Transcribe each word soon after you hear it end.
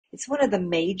It's one of the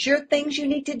major things you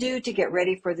need to do to get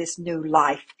ready for this new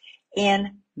life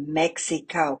in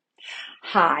Mexico.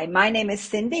 Hi, my name is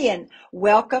Cindy and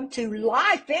welcome to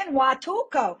Life in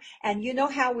Huatulco. And you know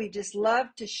how we just love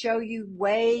to show you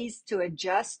ways to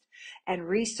adjust and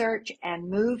research and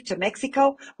move to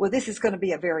Mexico? Well, this is going to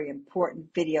be a very important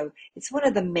video. It's one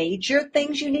of the major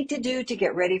things you need to do to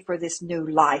get ready for this new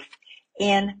life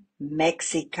in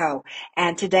Mexico.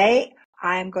 And today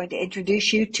I'm going to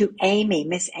introduce you to Amy,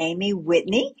 Miss Amy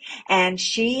Whitney, and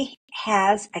she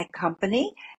has a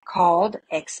company called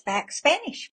Expat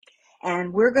Spanish.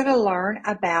 And we're going to learn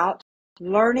about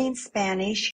learning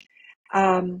Spanish,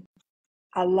 a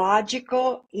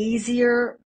logical,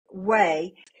 easier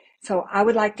way. So I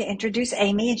would like to introduce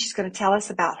Amy, and she's going to tell us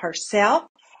about herself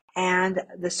and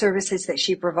the services that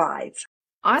she provides.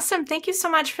 Awesome. Thank you so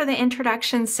much for the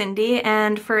introduction, Cindy,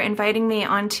 and for inviting me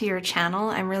onto your channel.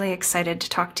 I'm really excited to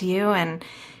talk to you and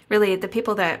really the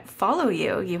people that follow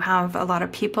you. You have a lot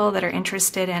of people that are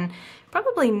interested in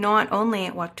probably not only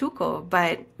Huatulco,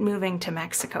 but moving to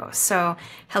Mexico. So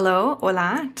hello,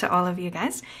 hola to all of you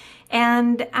guys.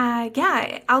 And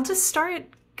yeah, I'll just start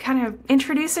kind of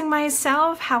introducing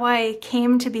myself, how I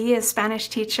came to be a Spanish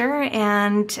teacher,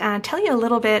 and tell you a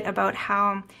little bit about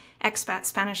how Expat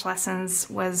Spanish Lessons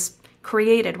was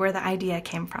created, where the idea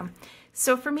came from.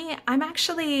 So for me, I'm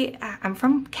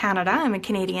from Canada. I'm a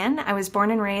Canadian. I was born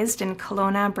and raised in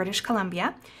Kelowna, British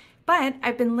Columbia, but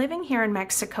I've been living here in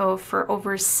Mexico for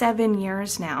over 7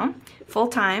 years now, full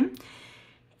time.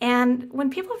 And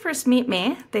when people first meet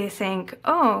me, they think,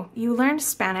 oh, you learned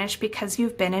Spanish because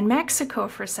you've been in Mexico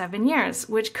for 7 years,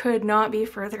 which could not be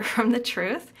further from the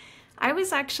truth. I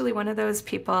was actually one of those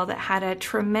people that had a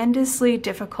tremendously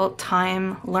difficult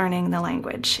time learning the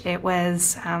language. It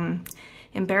was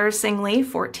embarrassingly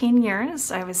 14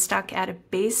 years. I was stuck at a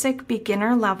basic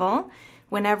beginner level.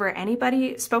 Whenever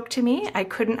anybody spoke to me, I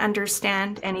couldn't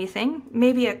understand anything,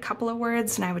 maybe a couple of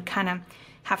words, and I would kind of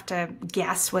have to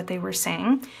guess what they were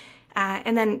saying.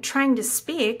 And then trying to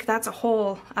speak, that's a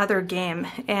whole other game.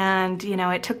 And, you know,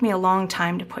 it took me a long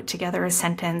time to put together a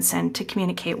sentence and to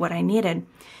communicate what I needed.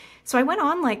 So I went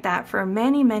on like that for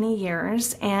many, many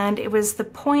years, and it was the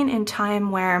point in time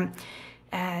where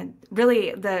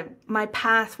really my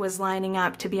path was lining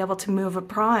up to be able to move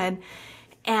abroad.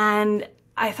 And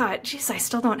I thought, geez, I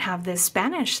still don't have this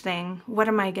Spanish thing. What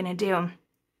am I going to do?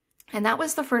 And that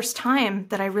was the first time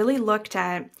that I really looked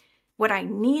at what I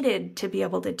needed to be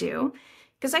able to do,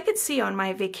 because I could see on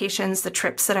my vacations, the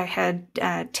trips that I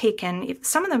had taken,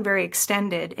 some of them very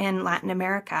extended in Latin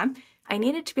America, I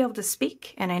needed to be able to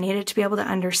speak and I needed to be able to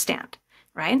understand,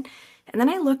 right? And then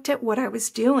I looked at what I was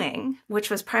doing, which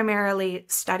was primarily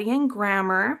studying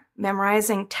grammar,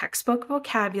 memorizing textbook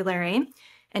vocabulary,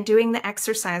 and doing the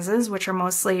exercises, which are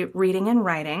mostly reading and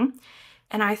writing.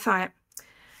 And I thought,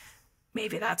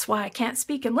 maybe that's why I can't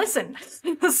speak and listen.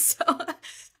 So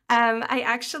I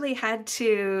actually had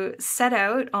to set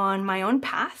out on my own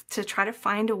path to try to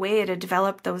find a way to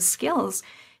develop those skills,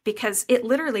 because it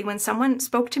literally, when someone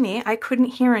spoke to me, I couldn't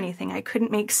hear anything. I couldn't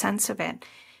make sense of it.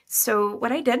 So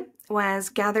what I did was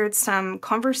gathered some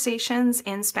conversations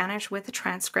in Spanish with a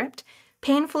transcript,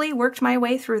 painfully worked my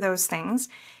way through those things.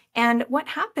 And what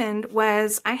happened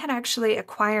was I had actually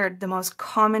acquired the most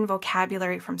common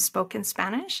vocabulary from spoken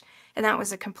Spanish, and that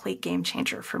was a complete game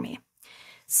changer for me.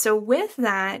 So with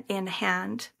that in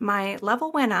hand, my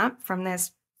level went up from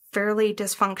this fairly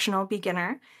dysfunctional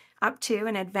beginner up to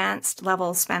an advanced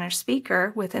level Spanish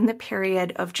speaker within the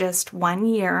period of just 1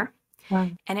 year.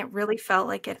 Wow. And it really felt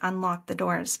like it unlocked the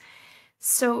doors.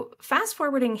 So fast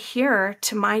forwarding here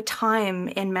to my time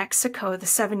in Mexico, the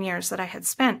 7 years that I had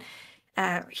spent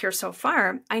here so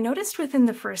far, I noticed within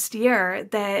the first year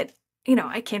that, you know,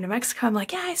 I came to Mexico, I'm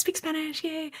like, yeah, I speak Spanish,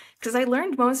 yay. Because I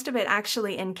learned most of it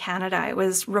actually in Canada. It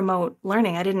was remote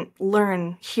learning. I didn't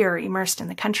learn here immersed in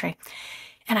the country.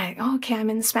 And okay, I'm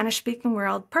in the Spanish-speaking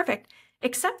world. Perfect.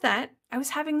 Except that I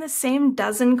was having the same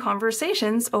dozen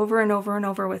conversations over and over and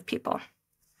over with people.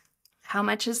 How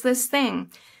much is this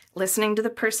thing? Listening to the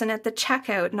person at the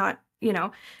checkout, not, you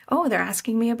know, oh, they're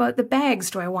asking me about the bags.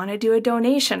 Do I want to do a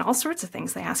donation? All sorts of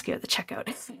things they ask you at the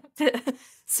checkout.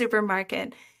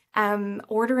 Supermarket.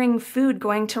 Ordering food,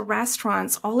 going to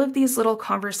restaurants, all of these little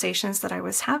conversations that I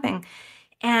was having.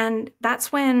 And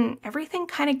that's when everything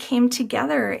kind of came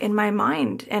together in my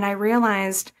mind. And I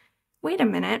realized, wait a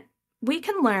minute, we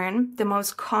can learn the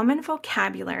most common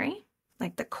vocabulary,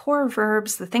 like the core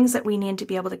verbs, the things that we need to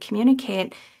be able to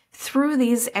communicate through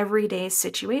these everyday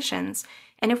situations.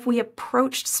 And if we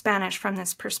approached Spanish from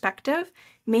this perspective,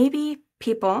 maybe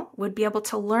people would be able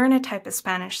to learn a type of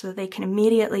Spanish that they can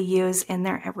immediately use in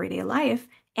their everyday life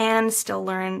and still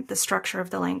learn the structure of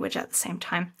the language at the same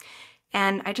time.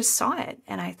 And I just saw it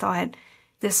and I thought,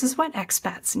 this is what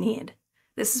expats need.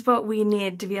 This is what we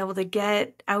need to be able to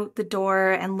get out the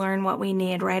door and learn what we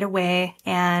need right away,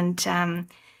 and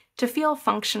to feel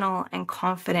functional and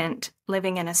confident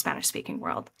living in a Spanish-speaking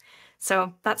world.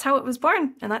 So that's how it was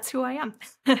born, and that's who I am.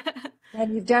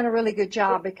 And you've done a really good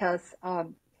job, because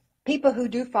people who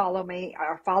do follow me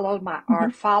followed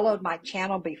my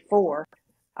channel before,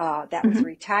 that was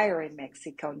Retire in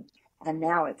Mexico, and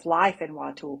now it's Life in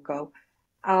Huatulco.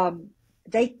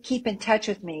 They keep in touch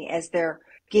with me as they're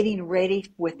getting ready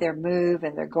with their move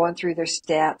and they're going through their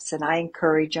steps, and I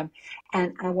encourage them.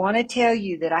 And I want to tell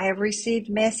you that I have received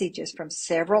messages from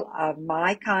several of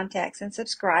my contacts and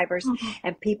subscribers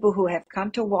and people who have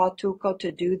come to Huatulco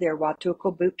to do their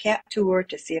Huatulco Boot Camp tour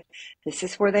to see if this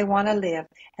is where they want to live,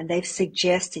 and they've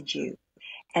suggested you.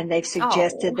 And they've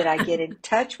suggested that I get in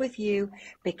touch with you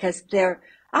because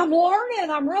I'm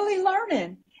really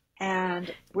learning.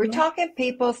 And we're talking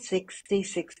people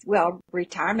 66, well,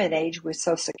 retirement age with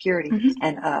Social Security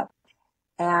and up.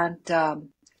 And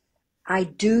I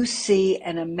do see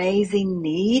an amazing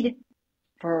need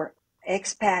for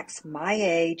expats my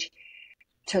age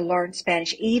to learn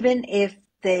Spanish, even if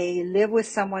they live with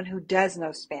someone who does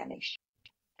know Spanish.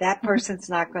 That person's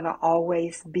not going to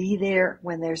always be there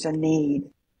when there's a need.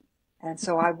 And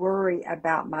so I worry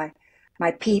about my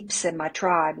peeps and my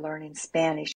tribe learning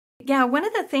Spanish. Yeah, one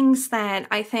of the things that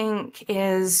I think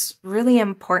is really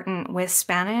important with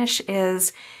Spanish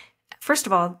is, first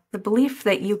of all, the belief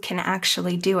that you can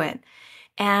actually do it.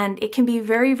 And it can be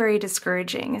very, very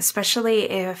discouraging, especially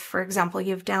if, for example,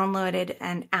 you've downloaded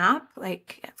an app,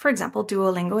 like, for example,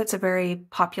 Duolingo. It's a very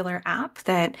popular app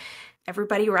that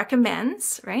everybody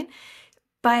recommends, right?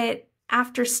 But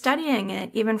after studying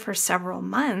it, even for several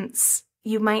months,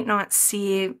 you might not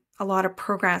see a lot of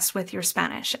progress with your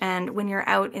Spanish. And when you're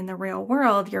out in the real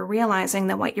world, you're realizing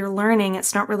that what you're learning,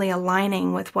 it's not really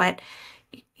aligning with what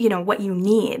you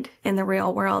need in the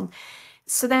real world.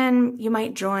 So then you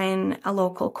might join a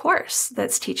local course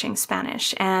that's teaching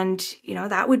Spanish. And,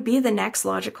 that would be the next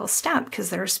logical step,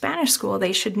 because they're a Spanish school.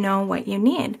 They should know what you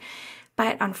need.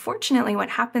 But unfortunately, what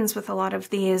happens with a lot of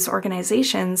these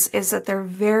organizations is that they're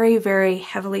very, very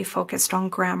heavily focused on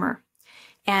grammar.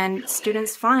 And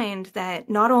students find that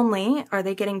not only are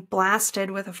they getting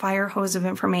blasted with a fire hose of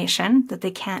information that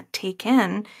they can't take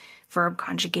in, verb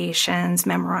conjugations,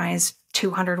 memorize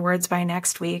 200 words by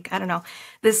next week, I don't know,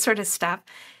 this sort of stuff,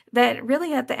 that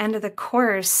really at the end of the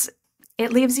course,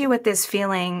 it leaves you with this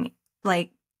feeling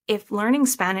like, if learning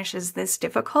Spanish is this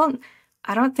difficult,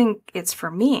 I don't think it's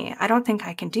for me. I don't think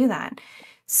I can do that.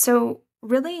 So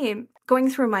really going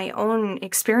through my own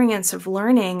experience of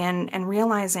learning and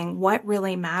realizing what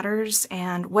really matters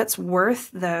and what's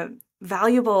worth the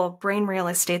valuable brain real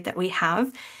estate that we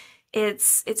have,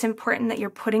 it's important that you're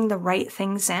putting the right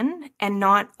things in and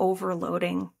not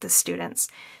overloading the students,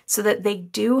 so that they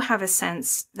do have a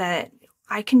sense that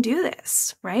I can do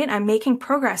this, right? I'm making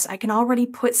progress. I can already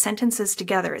put sentences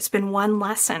together. It's been one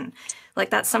lesson. Like,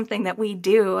 that's something that we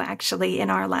do actually in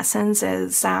our lessons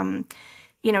is,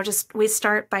 we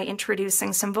start by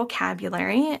introducing some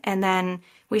vocabulary, and then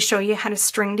we show you how to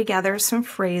string together some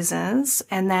phrases,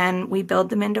 and then we build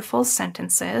them into full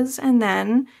sentences, and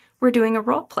then we're doing a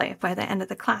role play by the end of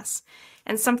the class.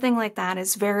 And something like that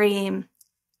is very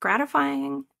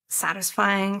gratifying,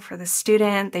 satisfying for the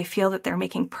student. They feel that they're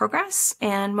making progress,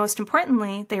 and most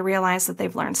importantly, they realize that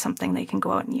they've learned something they can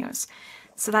go out and use.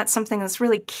 So that's something that's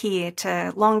really key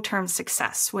to long-term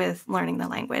success with learning the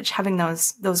language, having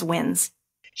those wins.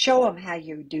 Show them how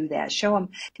you do that. Show them.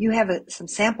 You have some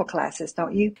sample classes,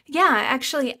 don't you? Yeah,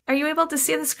 actually, are you able to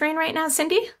see the screen right now,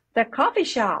 Cindy? The coffee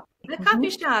shop. The coffee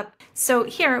shop. So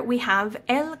here we have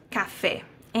El Café.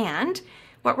 And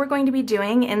what we're going to be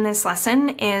doing in this lesson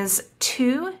is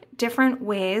 2 different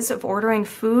ways of ordering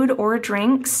food or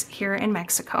drinks here in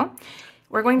Mexico.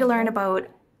 We're going to learn about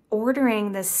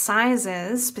ordering the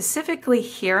sizes specifically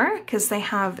here, because they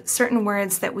have certain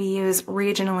words that we use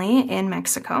regionally in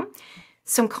Mexico.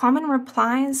 Some common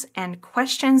replies and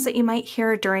questions that you might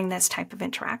hear during this type of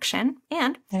interaction.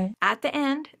 And at the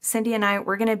end, Cindy and I,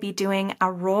 we're going to be doing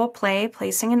a role play,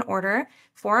 placing an order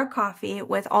for a coffee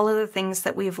with all of the things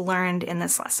that we've learned in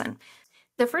this lesson.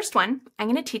 The first one, I'm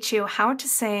going to teach you how to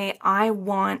say I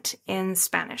want in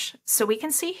Spanish. So we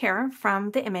can see here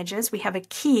from the images, we have a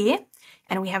key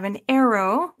and we have an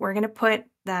arrow. We're going to put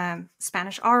the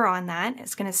Spanish R on that.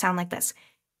 It's going to sound like this.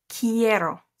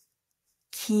 Quiero.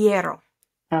 Quiero.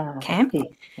 Okay.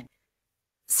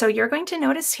 So you're going to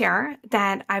notice here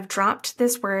that I've dropped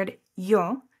this word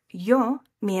yo, yo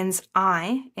means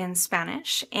I in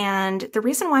Spanish. And the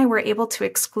reason why we're able to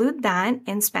exclude that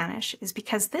in Spanish is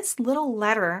because this little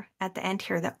letter at the end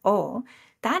here, the O,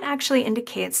 that actually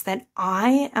indicates that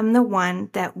I am the one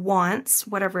that wants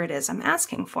whatever it is I'm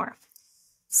asking for.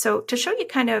 So to show you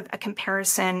kind of a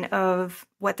comparison of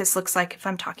what this looks like if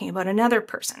I'm talking about another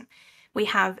person, we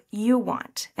have you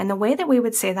want. And the way that we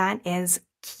would say that is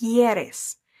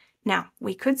quieres. Now,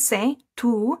 we could say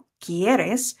tú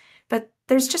quieres, but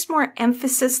there's just more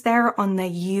emphasis there on the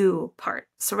you part.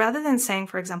 So rather than saying,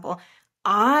 for example,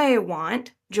 I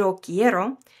want, yo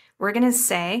quiero, we're going to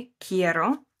say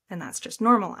quiero, and that's just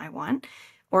normal I want.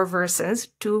 Or versus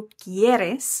tú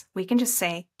quieres, we can just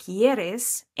say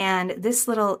quieres, and this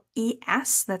little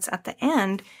es that's at the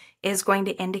end is going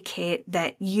to indicate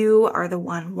that you are the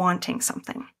one wanting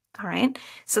something. All right,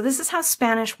 so this is how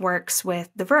Spanish works with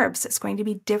the verbs. It's going to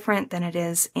be different than it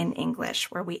is in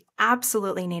English, where we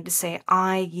absolutely need to say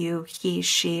I, you, he,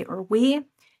 she, or we.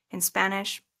 In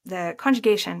Spanish, the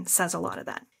conjugation says a lot of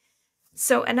that.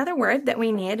 So another word that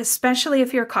we need, especially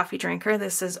if you're a coffee drinker,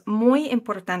 this is muy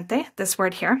importante, this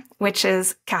word here, which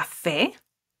is café,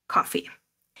 coffee.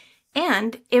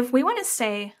 And if we want to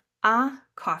say a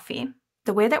coffee,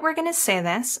 the way that we're going to say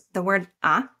this, the word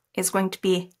a, is going to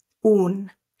be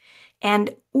un.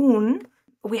 And un,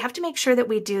 we have to make sure that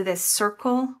we do this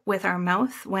circle with our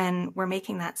mouth when we're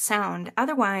making that sound.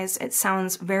 Otherwise, it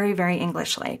sounds very, very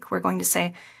English-like. We're going to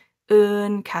say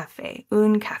un café,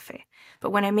 un café.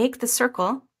 But when I make the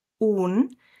circle,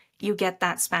 un, you get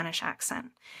that Spanish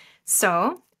accent.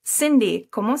 So, Cindy,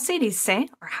 ¿cómo se dice,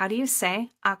 or how do you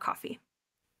say a coffee?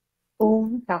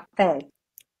 Un café.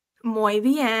 Muy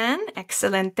bien,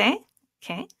 excelente.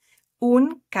 Okay.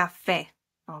 Un café.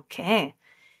 Okay.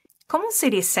 ¿Cómo se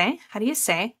dice? How do you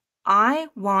say, I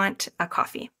want a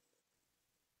coffee?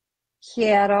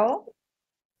 Quiero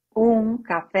un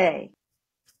café.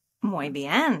 Muy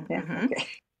bien. Yeah, okay.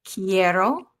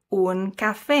 Quiero un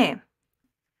café.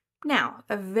 Now,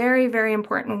 a very, very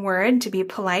important word to be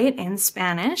polite in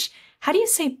Spanish. How do you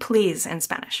say please in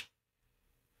Spanish?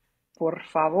 Por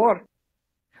favor.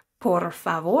 Por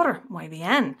favor. Muy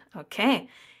bien. Okay.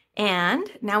 And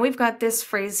now we've got this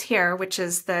phrase here, which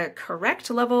is the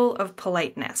correct level of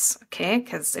politeness, okay?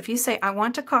 Because if you say, I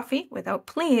want a coffee without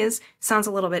please, sounds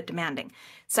a little bit demanding.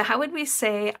 So how would we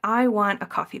say, I want a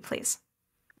coffee, please?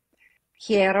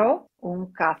 Quiero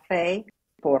un café,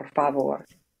 por favor.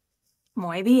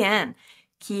 Muy bien.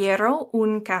 Quiero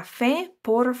un café,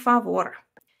 por favor.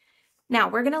 Now,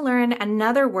 we're going to learn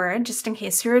another word just in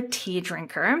case you're a tea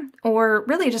drinker, or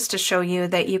really just to show you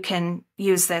that you can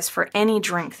use this for any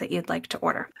drink that you'd like to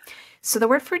order. So the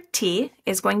word for tea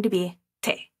is going to be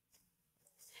té.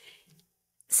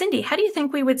 Cindy, how do you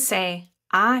think we would say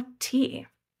a tea?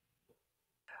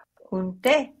 Un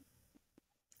té.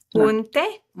 Un té.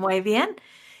 Muy bien.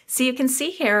 So you can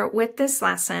see here with this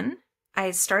lesson,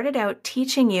 I started out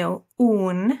teaching you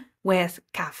un with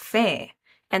café.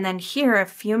 And then here, a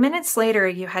few minutes later,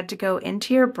 you had to go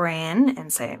into your brain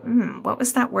and say, what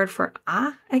was that word for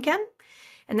a again?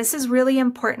 And this is really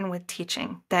important with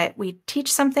teaching, that we teach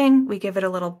something, we give it a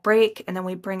little break, and then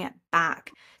we bring it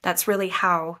back. That's really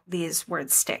how these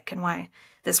words stick and why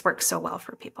this works so well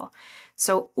for people.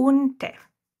 So, un té.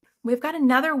 We've got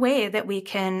another way that we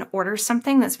can order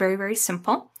something that's very, very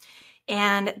simple.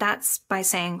 And that's by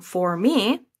saying, for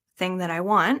me, thing that I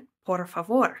want, por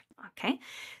favor. Okay?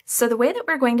 So the way that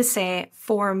we're going to say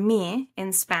for me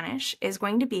in Spanish is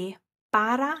going to be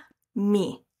para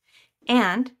mí.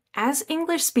 And as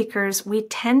English speakers, we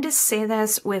tend to say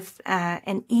this with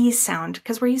an E sound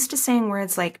because we're used to saying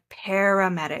words like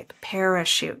paramedic,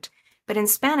 parachute. But in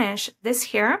Spanish, this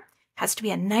here has to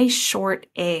be a nice short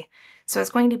A. So it's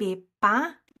going to be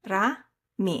para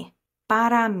mí,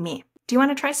 para mí. Do you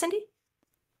want to try, Cindy?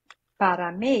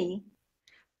 Para mí.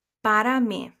 Para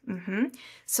mí.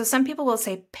 So some people will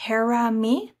say para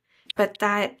mí, but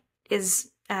that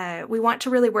is, we want to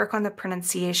really work on the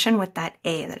pronunciation with that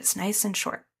A, that is nice and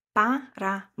short.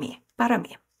 Para mí, para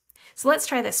mí. So let's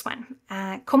try this one.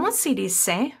 ¿Cómo se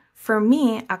dice for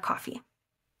me a coffee?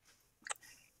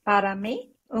 Para mí,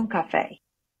 un café.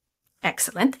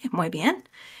 Excelente, muy bien.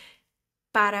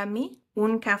 Para mí,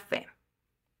 un café.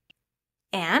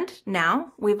 And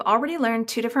now we've already learned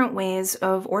two different ways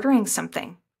of ordering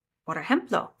something. Por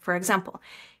ejemplo, for example,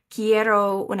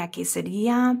 quiero una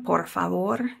quesadilla, por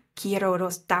favor. Quiero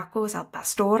dos tacos al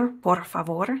pastor, por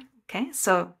favor. Okay,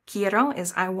 so quiero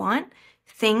is I want,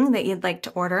 thing that you'd like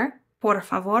to order, por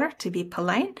favor, to be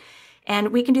polite.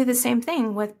 And we can do the same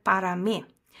thing with para mí.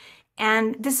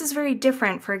 And this is very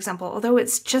different, for example, although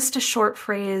it's just a short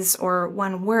phrase or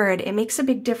one word, it makes a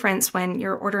big difference when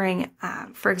you're ordering,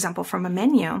 for example, from a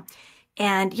menu,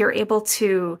 and you're able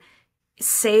to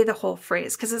say the whole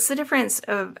phrase. Because it's the difference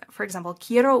of, for example,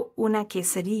 quiero una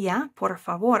quesadilla, por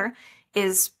favor,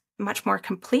 is much more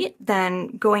complete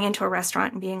than going into a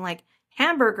restaurant and being like,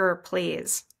 hamburger,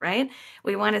 please, right?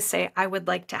 We want to say, I would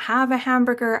like to have a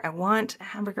hamburger. I want a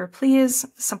hamburger, please.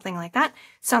 Something like that.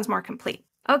 Sounds more complete.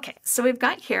 Okay, so we've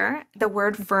got here the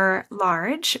word for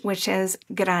large, which is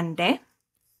grande.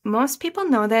 Most people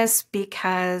know this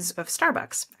because of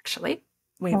Starbucks, actually.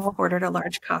 We've ordered a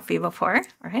large coffee before,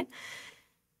 right?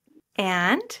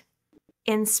 And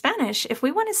in Spanish, if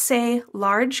we want to say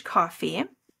large coffee,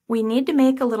 we need to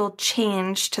make a little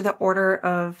change to the order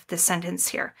of the sentence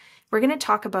here. We're going to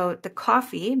talk about the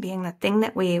coffee being the thing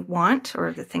that we want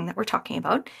or the thing that we're talking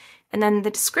about, and then the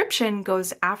description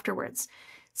goes afterwards.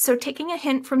 So taking a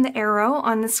hint from the arrow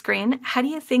on the screen, how do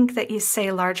you think that you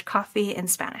say large coffee in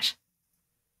Spanish?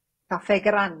 Café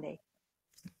grande.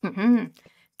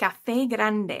 Café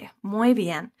grande. Muy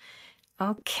bien.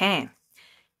 Okay.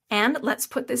 And let's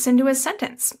put this into a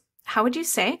sentence. How would you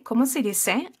say, como se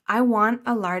dice, I want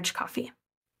a large coffee?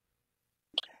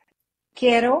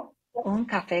 Quiero un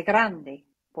café grande,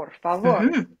 por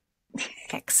favor.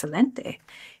 Excelente.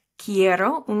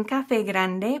 Quiero un café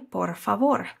grande, por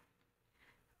favor.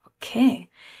 Okay.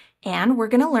 And we're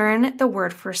going to learn the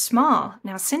word for small.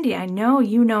 Now, Cindy, I know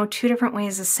you know two different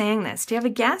ways of saying this. Do you have a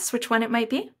guess which one it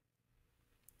might be?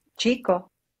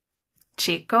 Chico.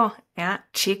 Chico. Yeah,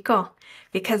 chico.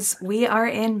 Because we are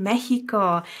in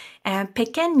Mexico. And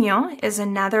pequeño is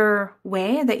another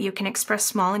way that you can express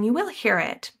small, and you will hear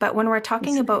it. But when we're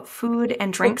talking about food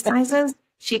and drink sizes,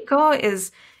 chico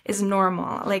is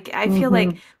normal. Like, I feel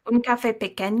like un café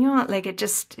pequeño, like it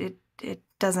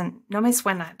doesn't, no me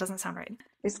suena, it doesn't sound right.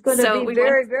 It's going to be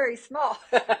very, very small.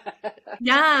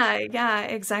 Yeah,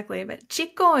 exactly. But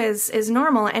chico is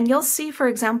normal. And you'll see, for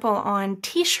example, on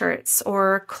t-shirts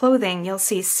or clothing, you'll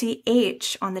see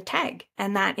CH on the tag,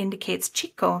 and that indicates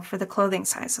chico for the clothing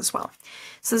size as well.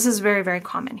 So this is very, very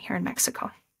common here in Mexico.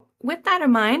 With that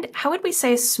in mind, how would we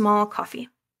say small coffee?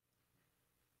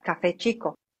 Café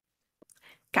chico.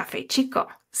 Café chico.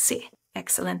 Sí.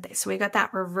 Excelente. So we got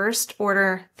that reversed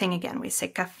order thing again. We say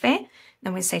café,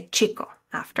 then we say chico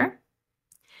after.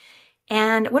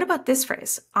 And what about this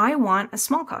phrase? I want a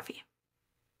small coffee.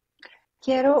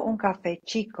 Quiero un café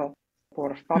chico,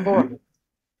 por favor.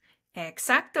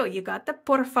 Exacto. You got the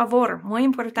por favor. Muy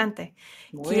importante.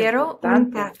 Quiero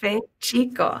un café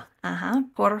chico.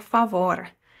 Por favor.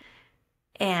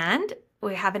 And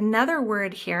we have another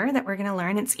word here that we're going to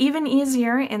learn. It's even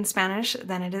easier in Spanish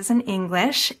than it is in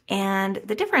English. And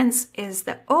the difference is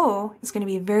the O is going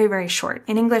to be very, very short.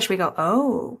 In English, we go,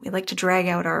 oh, we like to drag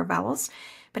out our vowels.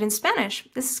 But in Spanish,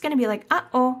 this is going to be like,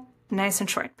 uh-oh, nice and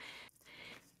short.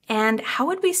 And how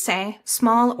would we say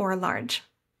small or large?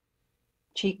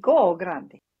 Chico o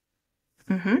grande?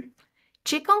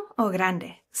 Chico o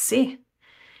grande? Sí.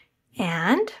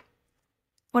 And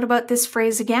what about this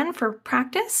phrase again for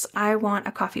practice? I want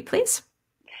a coffee, please.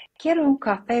 Quiero un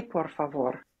café, por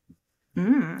favor.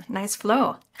 Nice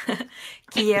flow.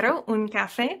 Quiero un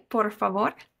café, por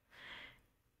favor.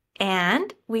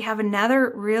 And we have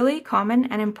another really common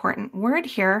and important word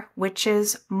here, which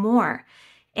is more.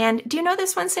 And do you know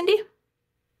this one, Cindy?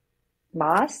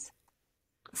 Más?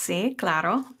 Sí,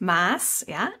 claro. Más,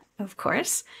 yeah, of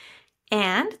course.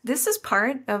 And this is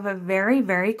part of a very,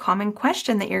 very common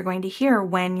question that you're going to hear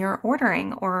when you're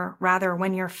ordering, or rather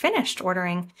when you're finished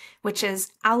ordering, which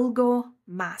is algo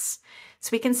más. So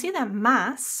we can see that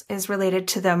más is related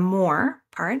to the more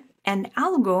part, and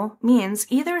algo means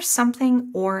either something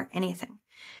or anything.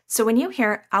 So when you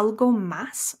hear algo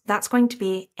más, that's going to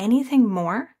be anything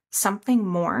more, something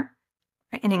more,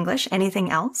 right? In English, anything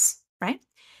else, right?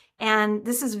 And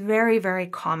this is very, very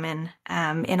common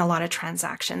in a lot of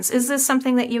transactions. Is this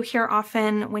something that you hear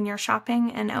often when you're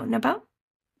shopping and out and about?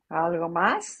 Algo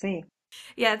más, sí.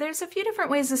 Yeah, there's a few different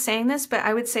ways of saying this, but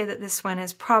I would say that this one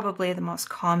is probably the most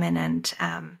common and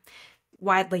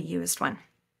widely used one.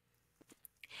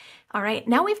 All right,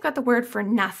 now we've got the word for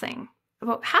nothing.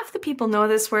 About half the people know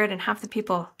this word and half the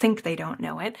people think they don't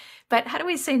know it. But how do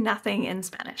we say nothing in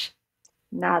Spanish?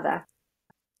 Nada.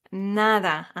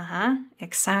 Nada.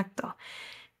 Exacto.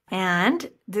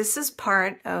 And this is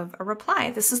part of a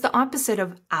reply. This is the opposite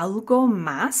of algo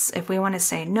más, if we want to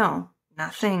say no,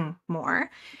 nothing more.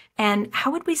 And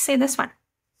how would we say this one?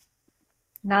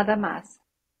 Nada más.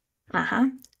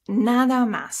 Nada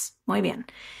más. Muy bien.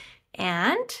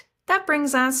 And that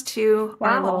brings us to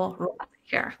our little rule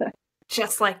here.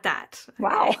 Just like that.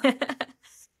 Wow. Okay.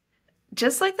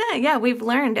 Just like that. Yeah, we've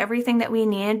learned everything that we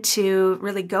need to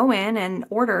really go in and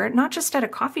order, not just at a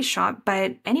coffee shop,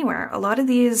 but anywhere. A lot of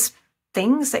these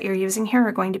things that you're using here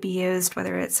are going to be used,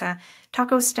 whether it's a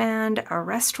taco stand, a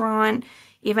restaurant,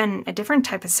 even a different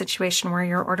type of situation where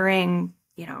you're ordering,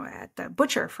 at the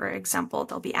butcher, for example,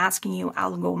 they'll be asking you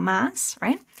algo más,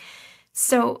 right?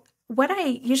 So what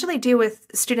I usually do with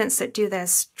students that do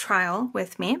this trial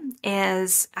with me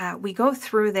is we go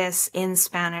through this in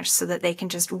Spanish so that they can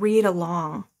just read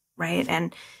along, right?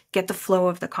 And get the flow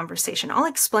of the conversation. I'll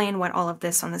explain what all of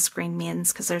this on the screen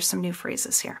means because there's some new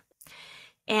phrases here.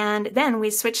 And then we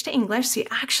switch to English. So you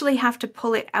actually have to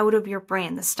pull it out of your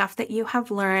brain, the stuff that you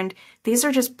have learned. These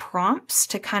are just prompts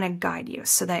to kind of guide you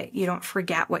so that you don't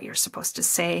forget what you're supposed to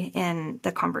say in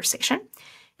the conversation.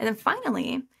 And then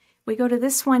finally, we go to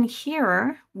this one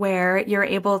here where you're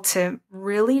able to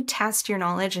really test your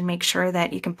knowledge and make sure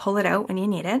that you can pull it out when you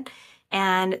need it.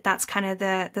 And that's kind of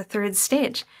the third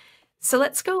stage. So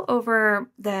let's go over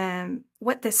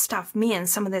what this stuff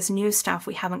means, some of this new stuff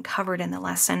we haven't covered in the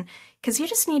lesson, because you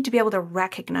just need to be able to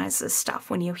recognize this stuff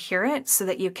when you hear it so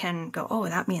that you can go, oh,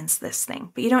 that means this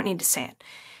thing, but you don't need to say it.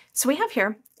 So we have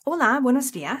here, hola,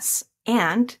 buenos dias.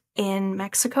 And in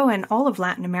Mexico and all of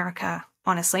Latin America,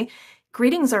 honestly,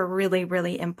 greetings are really,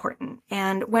 really important.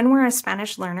 And when we're a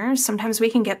Spanish learner, sometimes we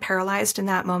can get paralyzed in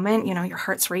that moment. Your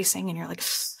heart's racing and you're like,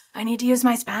 I need to use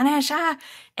my Spanish.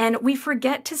 And we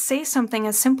forget to say something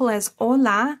as simple as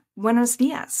hola, buenos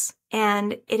dias.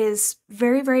 And it is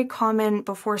very, very common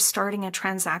before starting a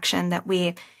transaction that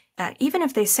we, even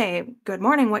if they say, good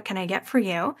morning, what can I get for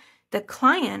you? The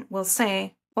client will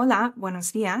say, hola,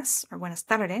 buenos dias, or buenas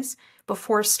tardes,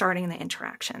 before starting the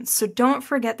interaction. So don't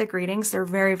forget the greetings. They're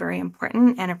very, very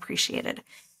important and appreciated.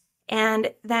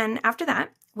 And then after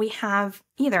that, we have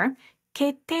either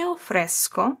que te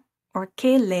ofrezco or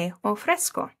que le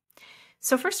ofrezco.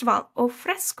 So first of all,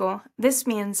 ofrezco, this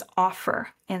means offer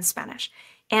in Spanish.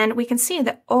 And we can see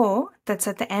the O that's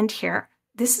at the end here.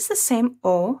 This is the same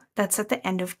O that's at the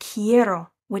end of quiero,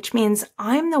 which means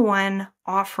I'm the one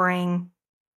offering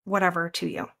whatever to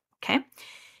you, okay?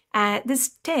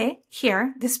 This te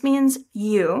here, this means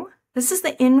you. This is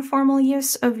the informal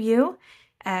use of you,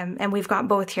 and we've got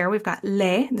both here. We've got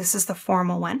le, this is the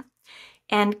formal one,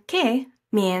 and que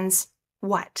means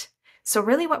what. So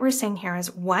really what we're saying here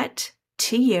is what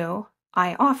to you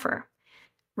I offer.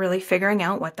 Really figuring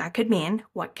out what that could mean.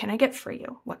 What can I get for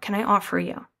you? What can I offer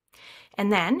you?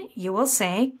 And then you will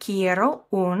say, quiero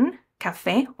un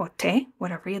café o té,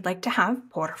 whatever you'd like to have,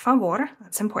 por favor,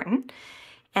 that's important.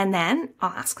 And then I'll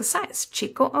ask the size,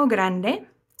 chico o grande.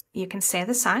 You can say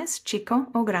the size, chico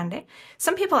o grande.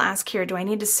 Some people ask here, do I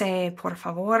need to say por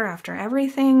favor after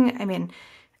everything? I mean,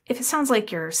 if it sounds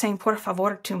like you're saying por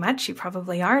favor too much, you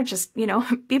probably are. Just,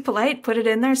 be polite, put it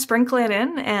in there, sprinkle it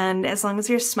in. And as long as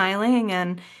you're smiling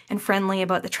and friendly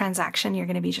about the transaction, you're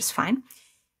going to be just fine.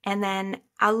 And then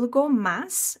algo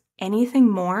más, anything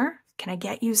more? Can I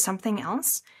get you something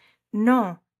else?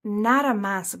 No, nada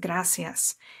más,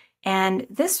 gracias. And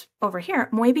this over here,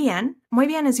 muy bien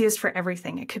is used for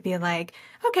everything. It could be like,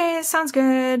 okay, sounds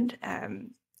good,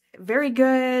 very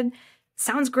good,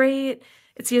 sounds great.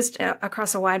 It's used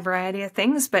across a wide variety of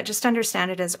things, but just understand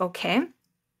it as okay.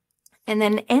 And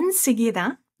then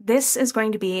enseguida, this is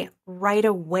going to be right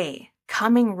away,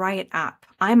 coming right up.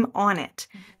 I'm on it.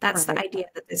 That's the idea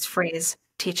that this phrase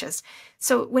teaches.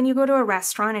 So when you go to a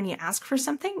restaurant and you ask for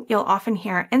something, you'll often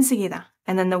hear enseguida,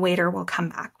 and then the waiter will come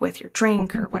back with your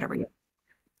drink or whatever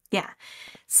yeah.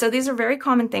 So these are very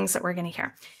common things that we're going to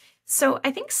hear. So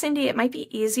I think, Cindy, it might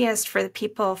be easiest for the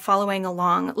people following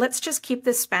along. Let's just keep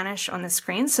the Spanish on the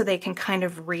screen so they can kind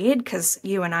of read, because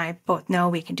you and I both know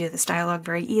we can do this dialogue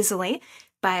very easily,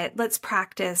 but let's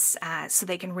practice so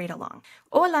they can read along.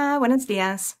 Hola, buenos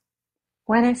días.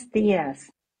 Buenos días.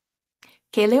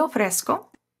 ¿Qué le ofrezco?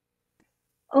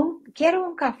 Quiero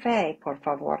un café, por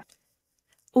favor.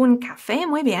 Un café,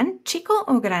 muy bien. ¿Chico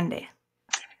o grande?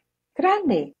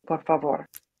 Grande, por favor.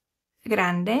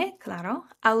 Grande, claro.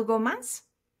 ¿Algo más?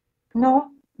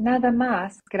 No, nada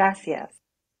más, gracias.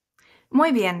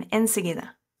 Muy bien,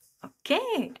 enseguida.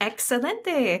 Okay,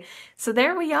 excelente. So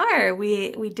there we are.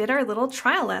 We did our little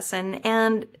trial lesson,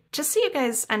 and just so you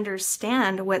guys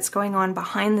understand what's going on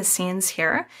behind the scenes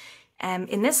here,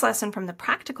 in this lesson from the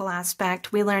practical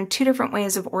aspect, we learned 2 different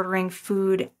ways of ordering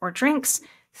food or drinks,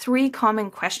 3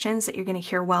 common questions that you're going to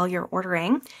hear while you're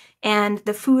ordering, and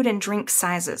the food and drink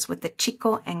sizes with the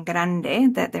chico and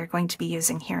grande that they're going to be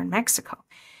using here in Mexico.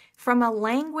 From a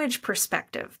language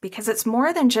perspective, because it's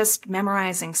more than just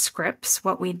memorizing scripts,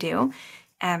 what we do,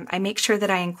 I make sure that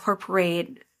I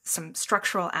incorporate some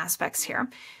structural aspects here.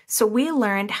 So we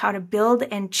learned how to build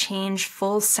and change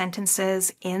full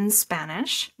sentences in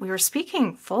Spanish. We were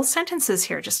speaking full sentences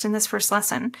here just in this first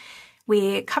lesson.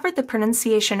 We covered the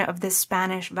pronunciation of the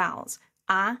Spanish vowels.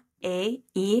 A,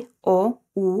 E, O,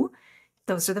 U.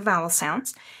 Those are the vowel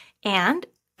sounds. And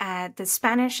the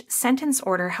Spanish sentence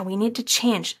order, how we need to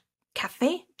change.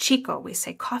 Café chico, we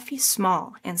say coffee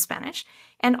small in Spanish.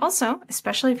 And also,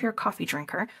 especially if you're a coffee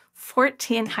drinker,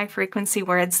 14 high-frequency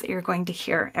words that you're going to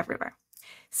hear everywhere.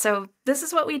 So this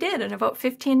is what we did in about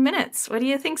 15 minutes. What do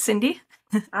you think, Cindy?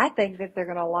 I think that they're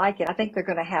going to like it. I think they're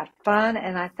going to have fun,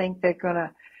 and I think they're going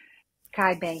to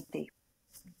Kai Bainty.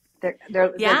 They're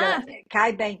Yeah. gonna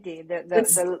Kai Bainty.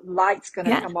 The light's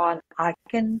gonna come on. I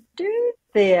can do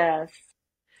this.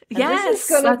 And Yes, this is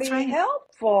gonna that's be right.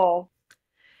 helpful.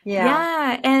 Yeah.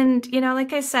 Yeah. And,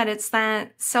 like I said, it's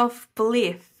that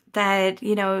self-belief that,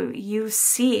 you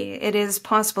see it is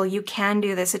possible. You can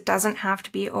do this. It doesn't have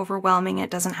to be overwhelming.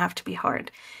 It doesn't have to be hard.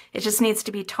 It just needs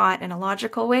to be taught in a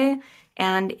logical way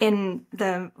and in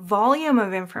the volume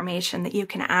of information that you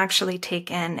can actually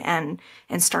take in and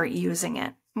start using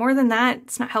it. More than that,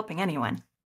 it's not helping anyone.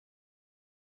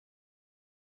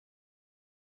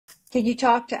 Can you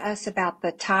talk to us about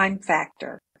the time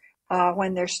factor?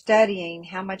 When they're studying,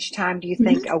 how much time do you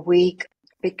think a week?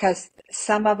 Because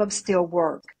some of them still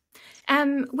work.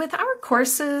 With our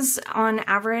courses, on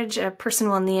average, a person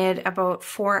will need about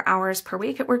 4 hours per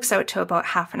week. It works out to about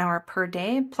half an hour per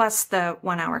day, plus the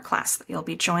 1 hour class that you'll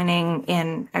be joining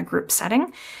in a group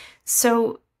setting.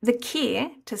 So the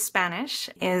key to Spanish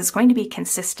is going to be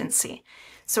consistency.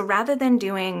 So rather than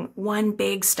doing one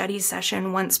big study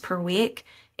session once per week,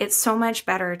 it's so much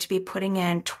better to be putting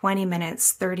in 20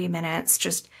 minutes, 30 minutes,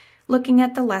 just looking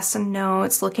at the lesson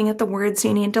notes, looking at the words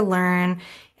you need to learn,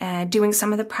 doing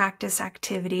some of the practice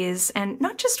activities, and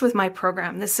not just with my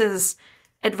program. This is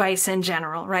advice in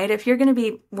general, right? If you're going to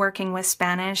be working with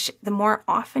Spanish, the more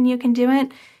often you can do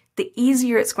it, the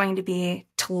easier it's going to be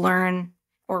to learn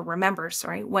or remember,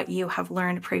 what you have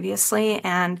learned previously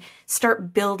and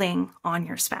start building on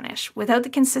your Spanish. Without the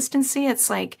consistency, it's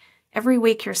like every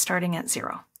week you're starting at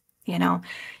zero.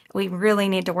 We really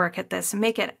need to work at this and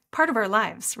make it part of our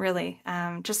lives, really.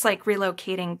 Just like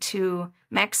relocating to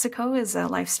Mexico is a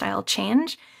lifestyle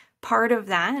change. Part of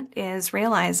that is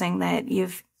realizing that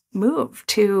you've moved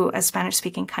to a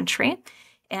Spanish-speaking country,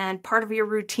 and part of your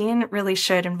routine really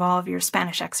should involve your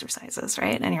Spanish exercises,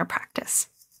 right, and your practice.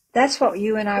 That's what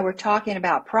you and I were talking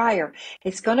about prior.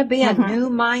 It's going to be a new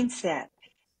mindset.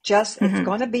 It's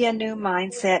going to be a new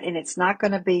mindset, and it's not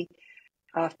going to be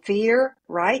fear,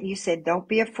 right? You said don't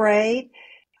be afraid.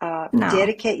 No.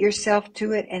 Dedicate yourself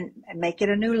to it and make it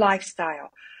a new lifestyle.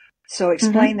 So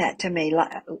explain that to me,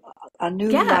 a new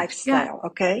lifestyle,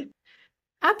 okay?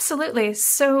 Absolutely.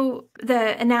 So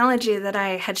the analogy that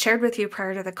I had shared with you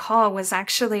prior to the call was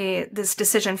actually this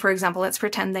decision. For example, let's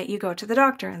pretend that you go to the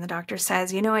doctor and the doctor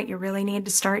says, you know what you really need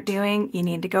to start doing? You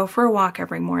need to go for a walk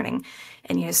every morning.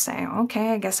 And you say,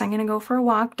 okay, I guess I'm going to go for a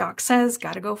walk. Doc says,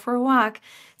 got to go for a walk.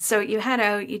 So you head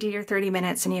out, you do your 30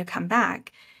 minutes and you come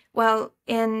back. Well,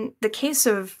 in the case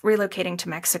of relocating to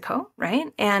Mexico,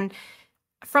 right? And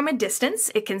from a distance,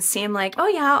 it can seem like, oh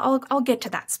yeah, I'll get to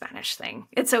that Spanish thing.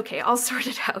 It's okay, I'll sort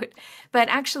it out. But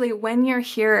actually, when you're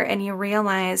here and you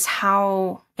realize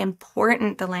how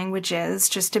important the language is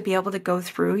just to be able to go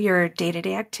through your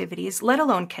day-to-day activities, let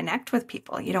alone connect with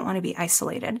people, you don't want to be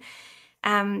isolated.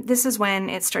 This is when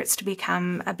it starts to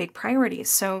become a big priority.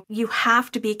 So you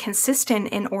have to be consistent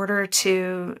in order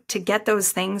to get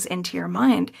those things into your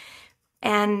mind.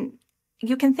 And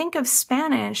you can think of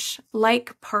Spanish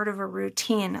like part of a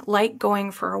routine, like going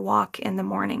for a walk in the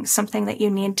morning, something that you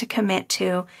need to commit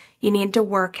to, you need to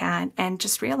work at, and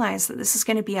just realize that this is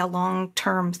going to be a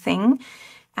long-term thing.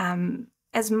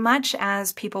 As much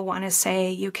as people want to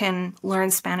say you can learn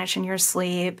Spanish in your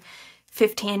sleep,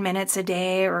 15 minutes a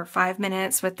day or 5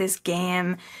 minutes with this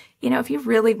game, if you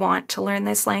really want to learn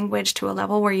this language to a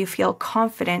level where you feel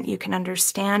confident, you can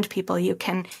understand people, you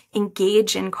can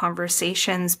engage in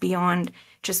conversations beyond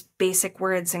just basic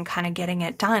words and kind of getting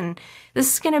it done.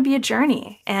 This is going to be a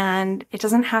journey, and it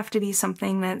doesn't have to be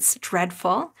something that's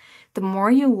dreadful. The more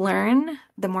you learn,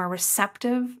 the more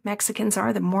receptive Mexicans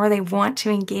are, the more they want to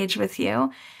engage with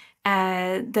you.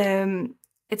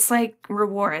 It's like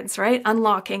rewards, right?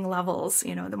 Unlocking levels.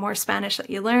 The more Spanish that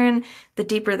you learn, the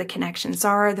deeper the connections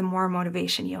are, the more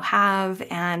motivation you have.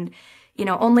 And,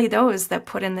 only those that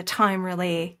put in the time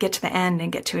really get to the end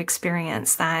and get to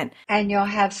experience that. And you'll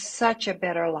have such a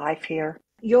better life here.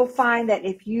 You'll find that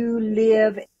if you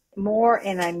live more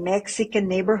in a Mexican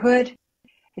neighborhood,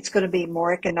 it's going to be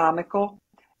more economical.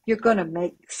 you're going to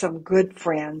make some good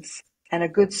friends and a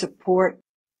good support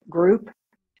group.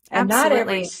 And not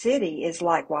every Absolutely. city is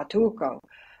like Huatulco.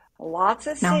 Lots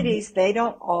of No. cities,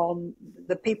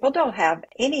 the people don't have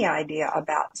any idea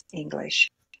about English.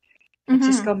 It's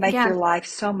just going to make Yeah. your life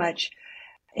so much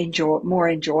more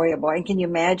enjoyable. And can you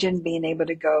imagine being able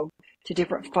to go to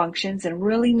different functions and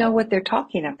really know what they're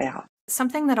talking about?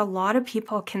 Something that a lot of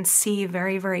people can see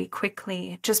very, very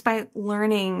quickly just by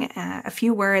learning a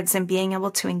few words and being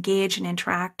able to engage and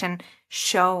interact and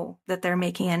show that they're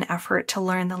making an effort to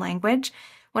learn the language.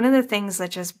 One of the things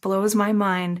that just blows my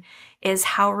mind is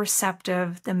how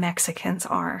receptive the Mexicans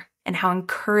are and how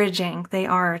encouraging they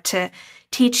are to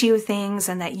teach you things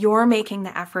and that you're making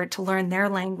the effort to learn their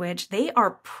language. They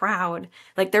are proud.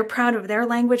 Like they're proud of their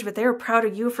language, but they're proud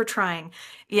of you for trying,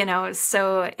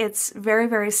 so it's very,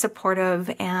 very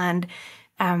supportive and,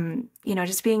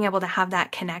 just being able to have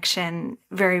that connection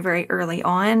very, very early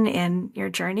on in your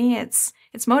journey, it's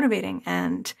motivating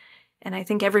and I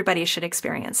think everybody should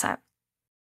experience that.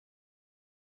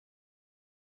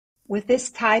 With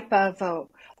this type of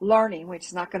learning, which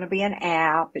is not going to be an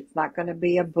app, it's not going to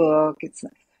be a book,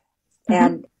 Mm-hmm.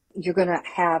 and you're going to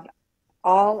have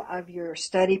all of your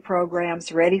study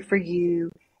programs ready for you.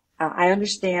 I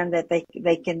understand that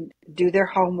they can do their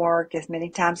homework as many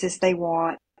times as they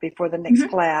want before the next Mm-hmm.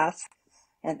 class,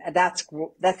 and that's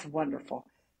wonderful.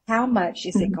 How much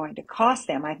is it Mm-hmm. going to cost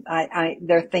them?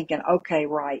 They're thinking, okay,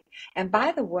 right. And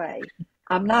by the way,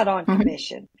 I'm not on Mm-hmm.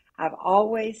 commission. I've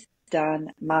always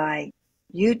done my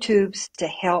YouTubes to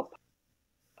help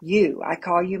you. I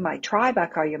call you my tribe. I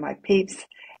call you my peeps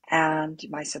and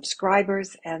my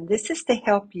subscribers. And this is to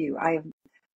help you.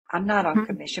 I'm not on Mm-hmm.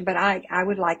 commission, but I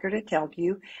would like her to tell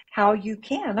you how you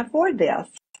can afford this.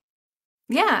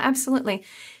 Yeah, absolutely.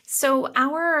 So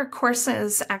our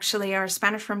courses, actually, our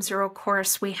Spanish from Zero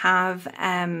course, we have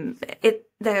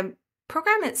the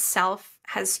program itself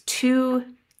has two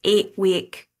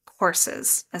 8-week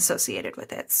courses associated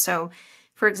with it. So,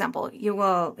 for example, you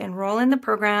will enroll in the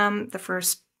program the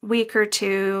first week or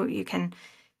two. You can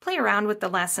play around with the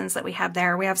lessons that we have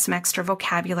there. We have some extra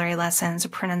vocabulary lessons, a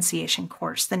pronunciation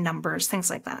course, the numbers, things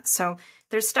like that. So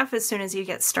there's stuff as soon as you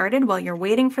get started while you're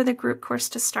waiting for the group course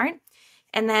to start.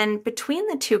 And then between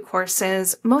the two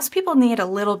courses, most people need a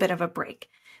little bit of a break.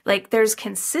 Like there's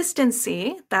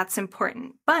consistency, that's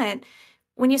important. But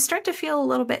when you start to feel a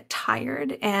little bit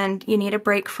tired and you need a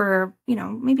break for,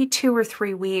 maybe 2 or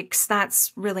 3 weeks,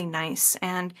 that's really nice.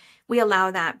 And we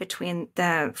allow that between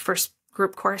the first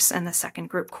group course and the second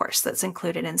group course that's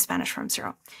included in Spanish from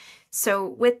Zero. So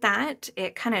with that,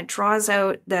 it kind of draws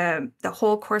out the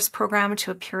whole course program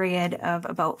to a period of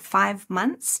about 5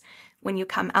 months. When you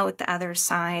come out the other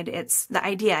side, the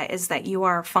idea is that you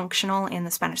are functional in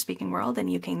the Spanish speaking world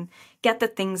and you can get the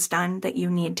things done that you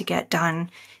need to get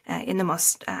done in the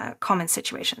most common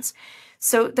situations.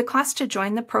 So the cost to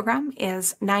join the program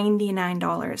is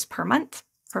 $99 per month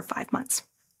for 5 months.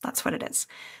 That's what it is.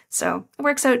 So it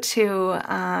works out to,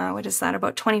 what is that,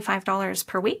 about $25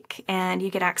 per week, and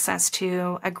you get access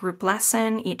to a group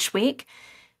lesson each week.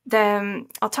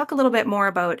 I'll talk a little bit more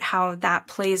about how that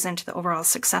plays into the overall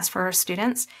success for our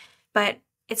students, but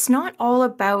it's not all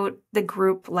about the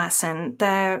group lesson.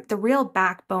 The real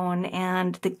backbone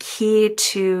and the key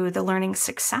to the learning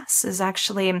success is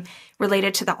actually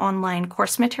related to the online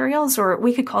course materials, or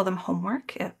we could call them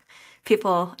homework if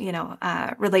people,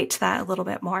 relate to that a little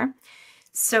bit more.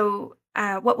 So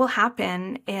what will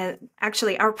happen is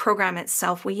actually our program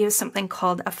itself, we use something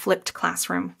called a flipped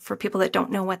classroom. For people that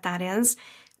don't know what that is,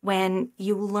 when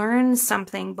you learn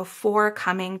something before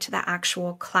coming to the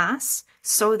actual class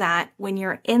so that when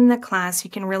you're in the class,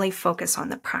 you can really focus on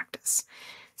the practice.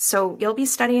 So you'll be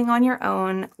studying on your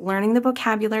own, learning the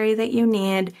vocabulary that you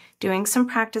need, doing some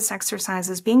practice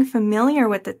exercises, being familiar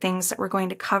with the things that we're going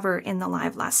to cover in the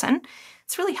live lesson.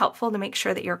 It's really helpful to make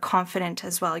sure that you're confident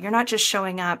as well. You're not just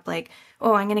showing up like,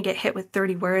 oh, I'm going to get hit with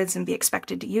 30 words and be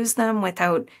expected to use them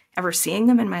without ever seeing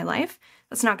them in my life.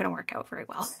 That's not going to work out very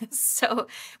well. So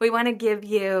we want to give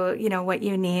you, what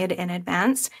you need in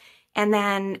advance. And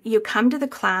then you come to the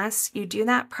class, you do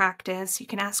that practice, you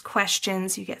can ask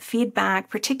questions, you get feedback,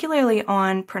 particularly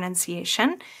on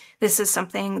pronunciation. This is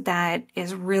something that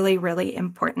is really, really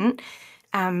important.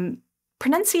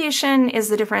 Pronunciation is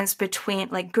the difference between,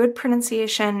 like, good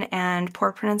pronunciation and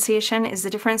poor pronunciation is the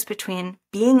difference between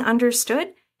being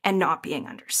understood and not being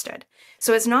understood.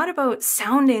 So it's not about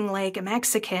sounding like a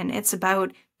Mexican, it's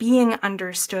about being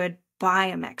understood by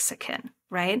a Mexican,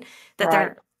 right? That Right.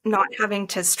 they're not having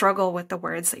to struggle with the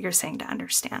words that you're saying to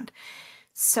understand.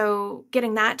 So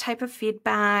getting that type of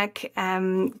feedback,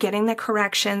 getting the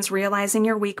corrections, realizing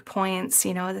your weak points,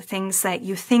 the things that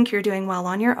you think you're doing well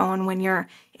on your own when you're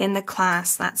in the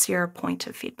class, that's your point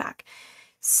of feedback.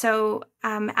 So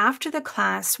after the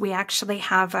class, we actually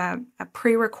have a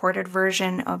pre-recorded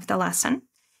version of the lesson,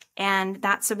 and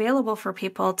that's available for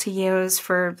people to use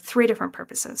for 3 different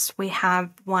purposes. We have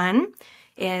one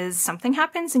is something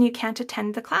happens and you can't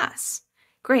attend the class.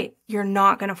 Great, you're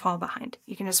not going to fall behind.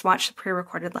 You can just watch the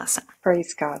pre-recorded lesson.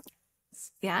 Praise God.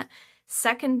 Yeah.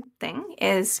 Second thing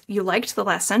is you liked the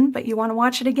lesson, but you want to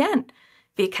watch it again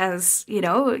because,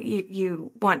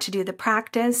 you want to do the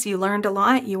practice, you learned a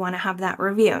lot, you want to have that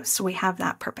review. So we have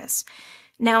that purpose.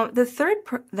 Now, the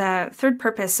third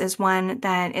purpose is one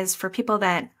that is for people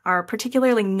that are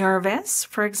particularly nervous,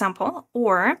 for example,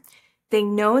 or they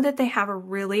know that they have a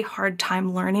really hard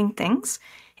time learning things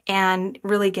and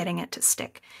really getting it to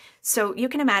stick. So you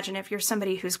can imagine if you're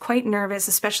somebody who's quite nervous,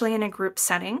 especially in a group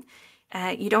setting,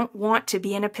 you don't want to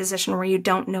be in a position where you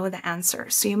don't know the answer.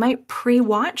 So you might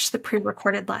pre-watch the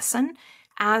pre-recorded lesson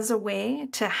as a way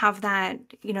to have that,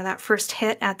 that first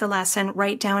hit at the lesson,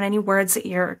 write down any words that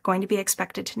you're going to be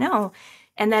expected to know.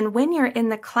 And then when you're in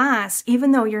the class,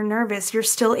 even though you're nervous, you're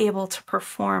still able to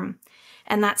perform.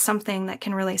 And that's something that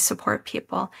can really support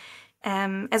people,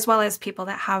 as well as people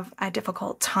that have a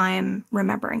difficult time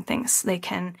remembering things. They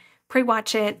can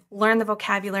pre-watch it, learn the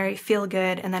vocabulary, feel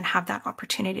good, and then have that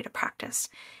opportunity to practice.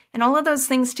 And all of those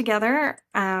things together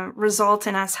result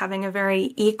in us having a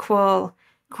very equal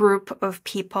group of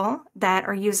people that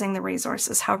are using the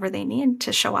resources however they need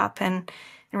to show up and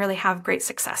really have great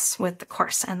success with the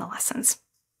course and the lessons.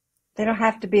 They don't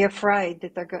have to be afraid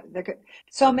that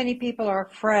so many people are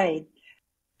afraid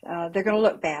they're going to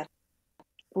look bad.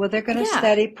 Well, they're going to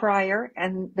study prior,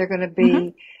 and they're going to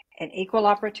be an equal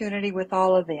opportunity with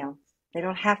all of them. They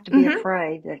don't have to be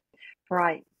afraid.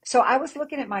 Right. So I was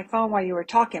looking at my phone while you were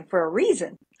talking for a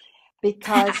reason.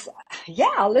 Because,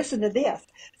 listen to this.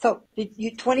 So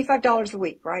you $25 a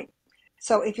week, right?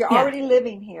 So if you're already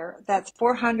living here, that's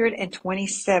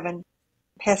 427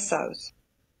 pesos.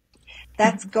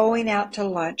 That's going out to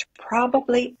lunch,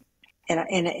 probably in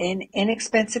an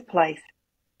inexpensive place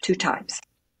 2 times.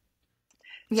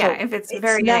 Yeah, so if it's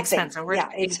very inexpensive, we're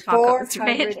talking it's tacos,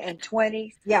 420.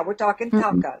 Right? Yeah, we're talking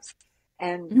tacos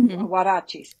and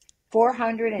huarachis.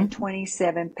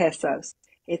 427 pesos.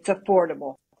 It's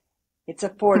affordable. It's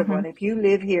affordable. And if you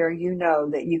live here, you know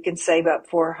that you can save up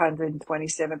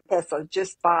 427 pesos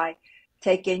just by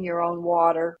taking your own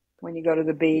water when you go to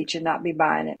the beach and not be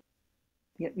buying it.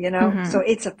 So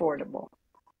it's affordable.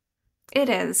 It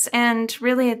is. And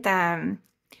really the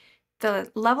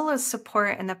level of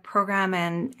support in the program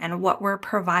and what we're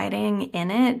providing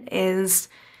in it is,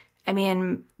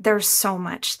 there's so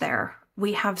much there.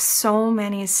 We have so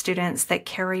many students that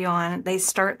carry on. They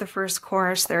start the first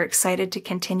course, they're excited to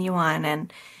continue on,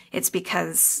 and it's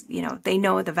because, they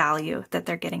know the value that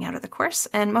they're getting out of the course.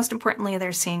 And most importantly,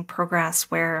 they're seeing progress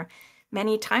where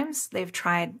many times they've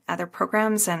tried other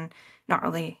programs and not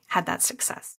really had that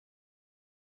success.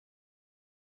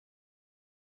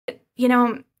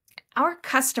 Our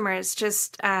customers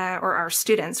or our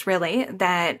students really,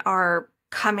 that are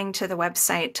coming to the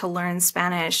website to learn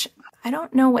Spanish, I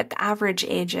don't know what the average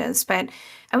age is, but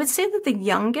I would say that the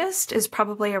youngest is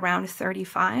probably around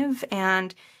 35,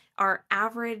 and our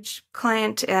average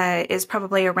client is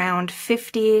probably around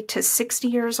 50 to 60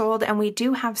 years old, and we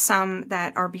do have some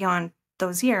that are beyond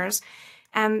those years.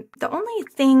 The only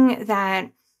thing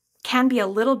that can be a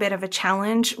little bit of a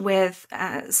challenge with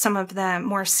some of the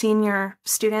more senior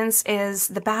students is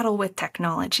the battle with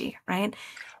technology, right?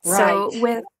 Right.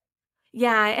 So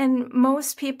and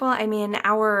most people,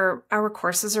 our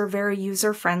courses are very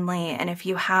user-friendly, and if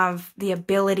you have the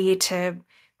ability to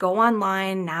go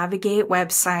online, navigate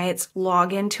websites,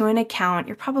 log into an account,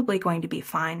 you're probably going to be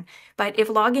fine. But if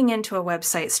logging into a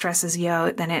website stresses you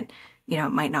out, then it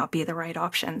might not be the right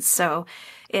option. So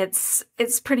it's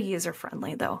pretty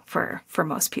user-friendly though for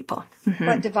most people.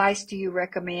 What device do you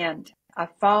recommend? A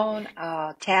phone,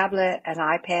 a tablet, an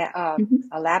iPad,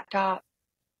 a laptop?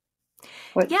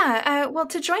 Well,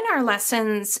 to join our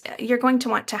lessons, you're going to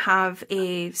want to have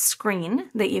a screen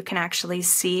that you can actually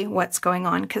see what's going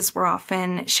on, because we're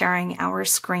often sharing our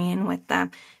screen with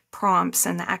the prompts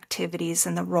and the activities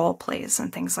and the role plays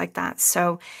and things like that.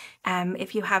 So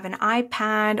if you have an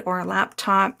iPad or a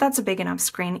laptop, that's a big enough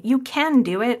screen. You can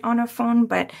do it on a phone,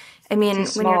 but when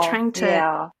you're trying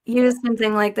to use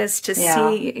something like this to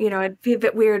see, it'd be a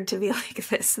bit weird to be like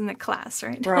this in the class,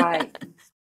 right? Right.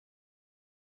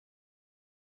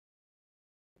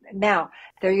 Now,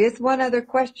 there is one other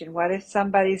question. What if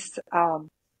somebody's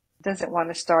doesn't want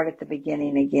to start at the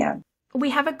beginning again?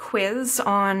 We have a quiz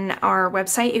on our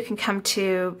website. You can come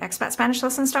to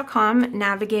expatspanishlessons.com,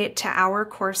 navigate to our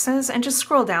courses, and just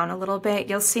scroll down a little bit.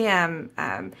 You'll see a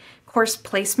course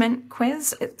placement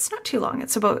quiz. It's not too long.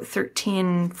 It's about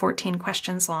 13, 14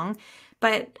 questions long.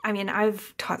 But I mean,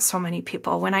 I've taught so many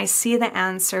people. When I see the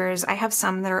answers, I have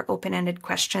some that are open-ended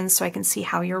questions so I can see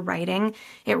how you're writing.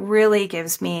 It really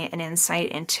gives me an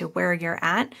insight into where you're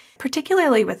at,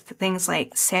 particularly with things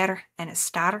like ser and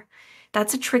estar.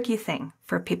 That's a tricky thing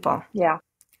for people. Yeah.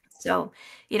 So,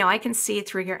 I can see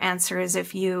through your answers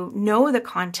if you know the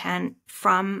content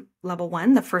from level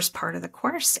 1, the first part of the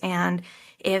course. And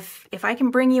if I can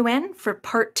bring you in for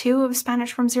part 2 of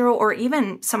Spanish from Zero, or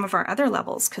even some of our other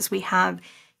levels, because we have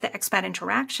the Expat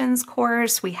Interactions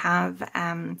course, we have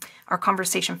our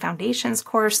Conversation Foundations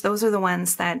course. Those are the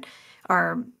ones that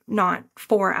are not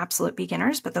for absolute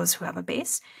beginners, but those who have a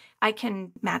base. I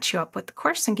can match you up with the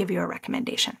course and give you a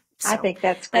recommendation. So I think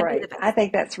that's great. I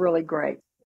think that's really great.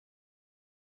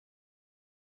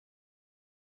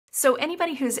 So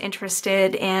anybody who's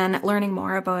interested in learning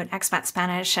more about expat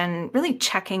Spanish and really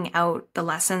checking out the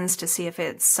lessons to see if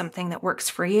it's something that works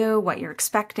for you, what you're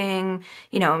expecting,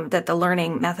 that the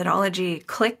learning methodology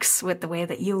clicks with the way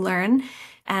that you learn,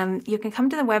 you can come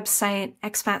to the website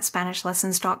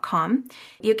expatspanishlessons.com.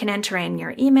 You can enter in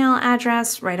your email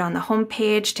address right on the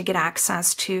homepage to get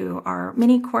access to our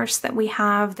mini course that we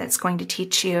have that's going to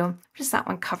teach you. What does that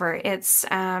one cover? It's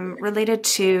related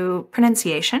to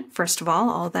pronunciation, first of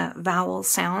all the vowel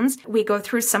sounds. We go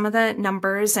through some of the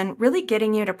numbers and really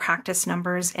getting you to practice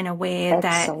numbers in a way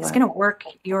that is going to work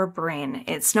your brain.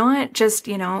 It's not just,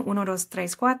 uno, dos,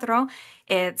 tres, cuatro.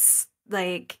 It's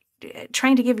like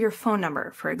trying to give your phone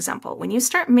number, for example. When you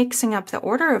start mixing up the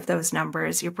order of those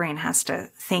numbers, your brain has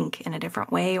to think in a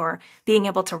different way, or being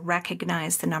able to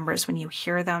recognize the numbers when you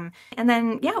hear them. And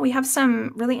then, we have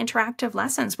some really interactive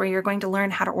lessons where you're going to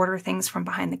learn how to order things from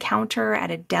behind the counter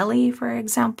at a deli, for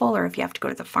example, or if you have to go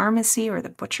to the pharmacy or the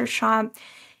butcher shop,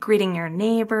 greeting your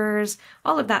neighbors,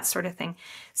 all of that sort of thing.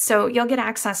 So you'll get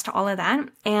access to all of that.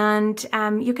 And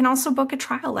you can also book a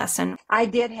trial lesson. I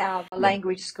did have a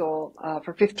language school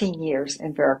for 15 years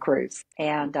in Veracruz,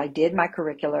 and I did my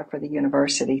curricula for the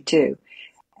university too.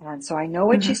 And so I know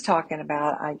what she's talking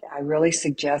about. I really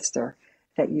suggest her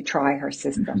that you try her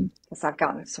system, because I've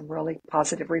gotten some really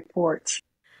positive reports.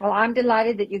 Well, I'm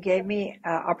delighted that you gave me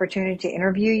an opportunity to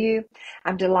interview you.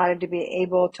 I'm delighted to be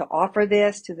able to offer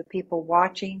this to the people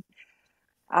watching.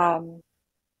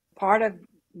 Part of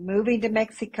moving to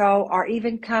Mexico, or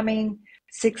even coming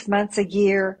 6 months a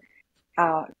year,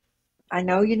 I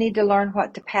know you need to learn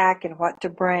what to pack and what to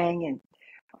bring,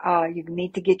 and you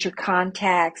need to get your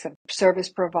contacts of service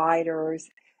providers,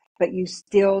 but you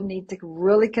still need to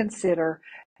really consider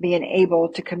being able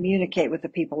to communicate with the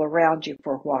people around you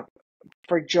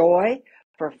for joy,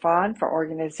 for fun, for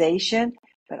organization,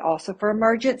 but also for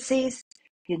emergencies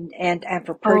and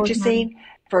for purchasing,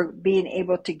 for being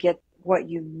able to get what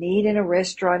you need in a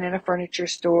restaurant, in a furniture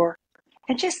store,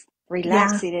 and just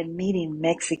relaxing and meeting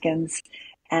Mexicans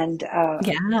and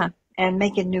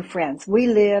making new friends. We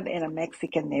live in a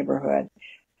Mexican neighborhood.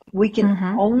 We can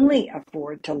only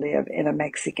afford to live in a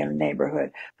Mexican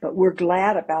neighborhood, but we're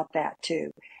glad about that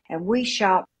too. And we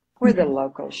shop where the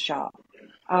locals shop.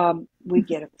 We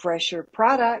get fresher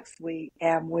products. We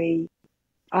feel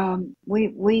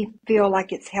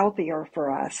like it's healthier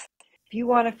for us. If you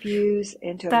want to fuse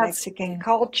into a Mexican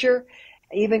culture,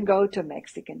 even go to a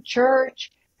Mexican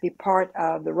church, be part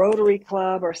of the Rotary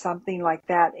Club or something like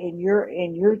that in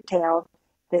your town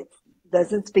that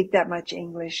doesn't speak that much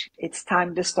English, it's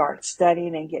time to start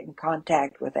studying and get in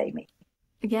contact with Amy.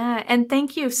 Yeah, and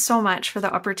thank you so much for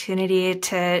the opportunity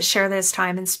to share this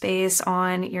time and space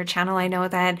on your channel. I know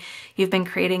that you've been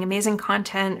creating amazing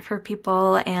content for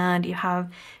people, and you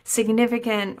have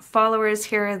significant followers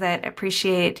here that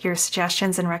appreciate your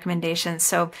suggestions and recommendations.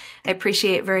 So I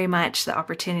appreciate very much the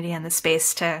opportunity and the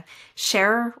space to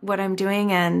share what I'm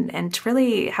doing and to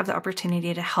really have the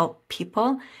opportunity to help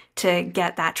people to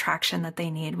get that traction that they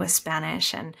need with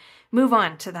Spanish and move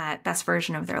on to that best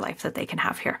version of their life that they can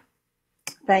have here.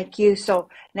 Thank you. So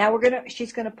now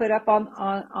she's gonna put up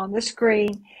on the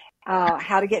screen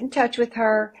how to get in touch with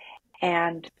her,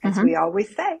 and as we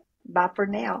always say, bye for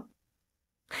now.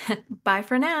 Bye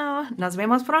for now. Nos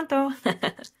vemos pronto.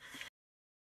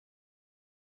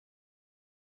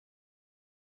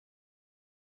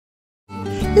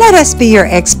 Let us be your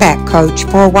expat coach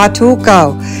for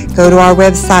Huatulco. Go to our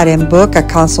website and book a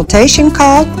consultation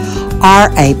call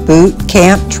or a boot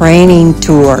camp training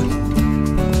tour.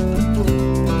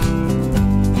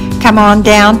 Come on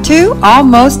down to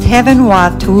Almost Heaven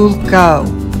Huatulco.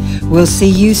 We'll see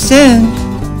you soon.